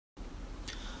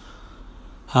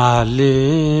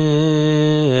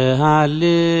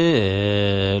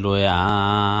ሃሌሉያ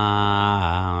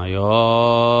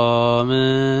ዮም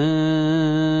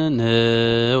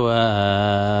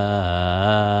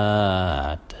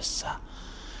ንወድሳ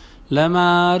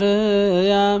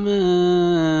ለማርያም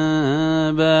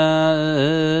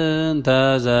በእንተ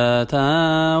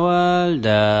ዘተወልደ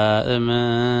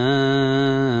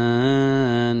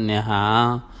እምኔሃ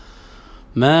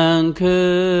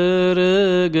መንክር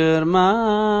ግርማ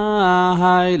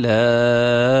ኃይለ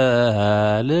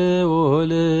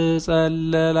ልዑል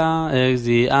ጸለላ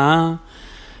እግዚአ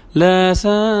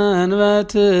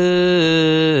ለሰንበት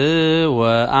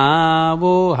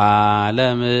ወአቡሃ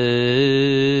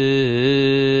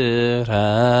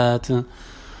ለምሕረት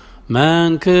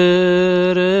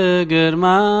መንክር ግርማ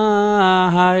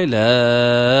ኃይለ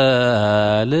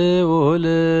ልዑል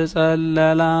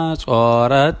ጸለላ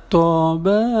ጾረቶ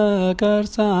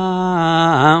በከርሳ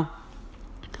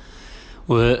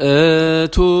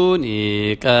ውእቱኒ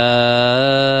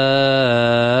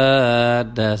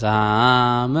ቀደሳ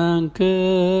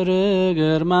መንክር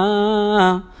ግርማ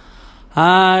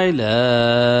ኃይለ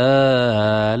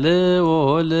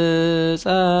ልዑል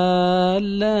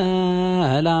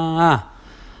ጸለላ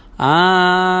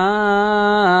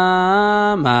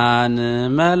አማን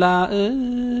መላእክት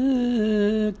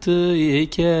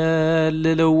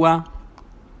ይኬልልዋ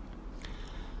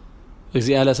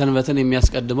እግዚአ ለሰንበትን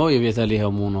የሚያስቀድመው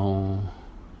የቤተልሔሙ ነው።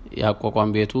 ያቋቋም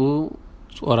ቤቱ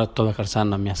ጾረቶ በከርሳን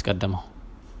ነው የሚያስቀድመው።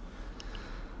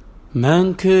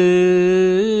 መንክር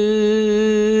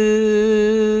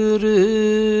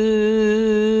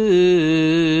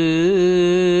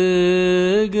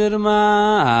ግርማ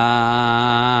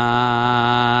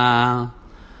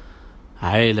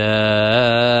ኃይለ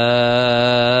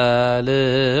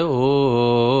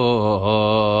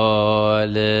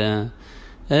ልዑል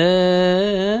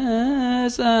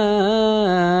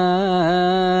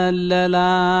ጸለላ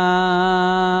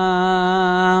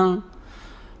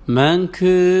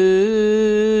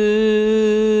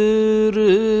መንክር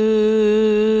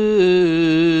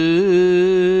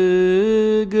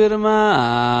ግርማ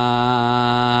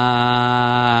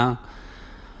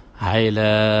ኃይለ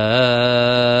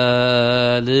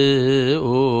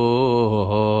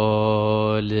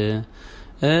ልዑል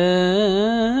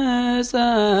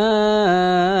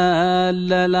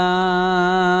ጸለላ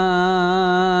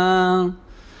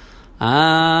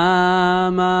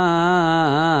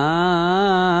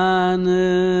አማን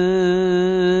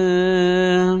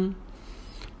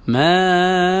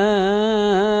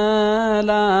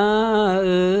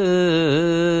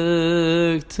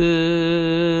መላእክት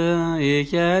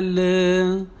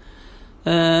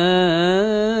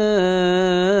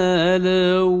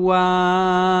ይኬልልዋ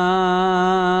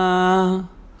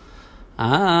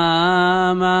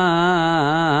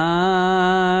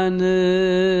አማን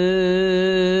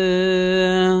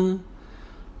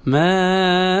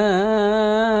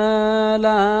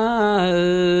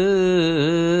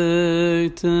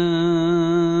መላእክት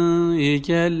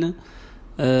ይኬል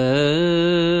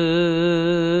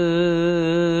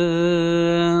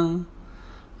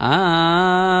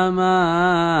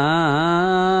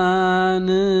አማን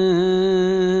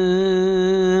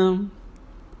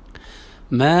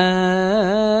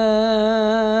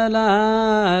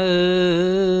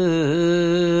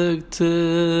መላእክት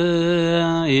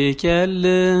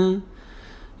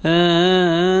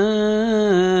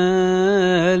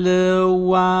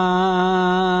ይኬልልዋ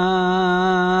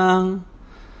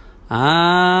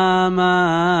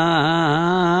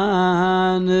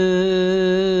አማን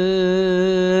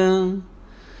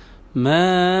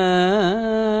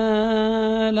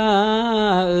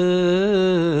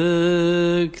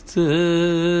መላእክት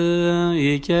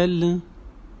ይኬል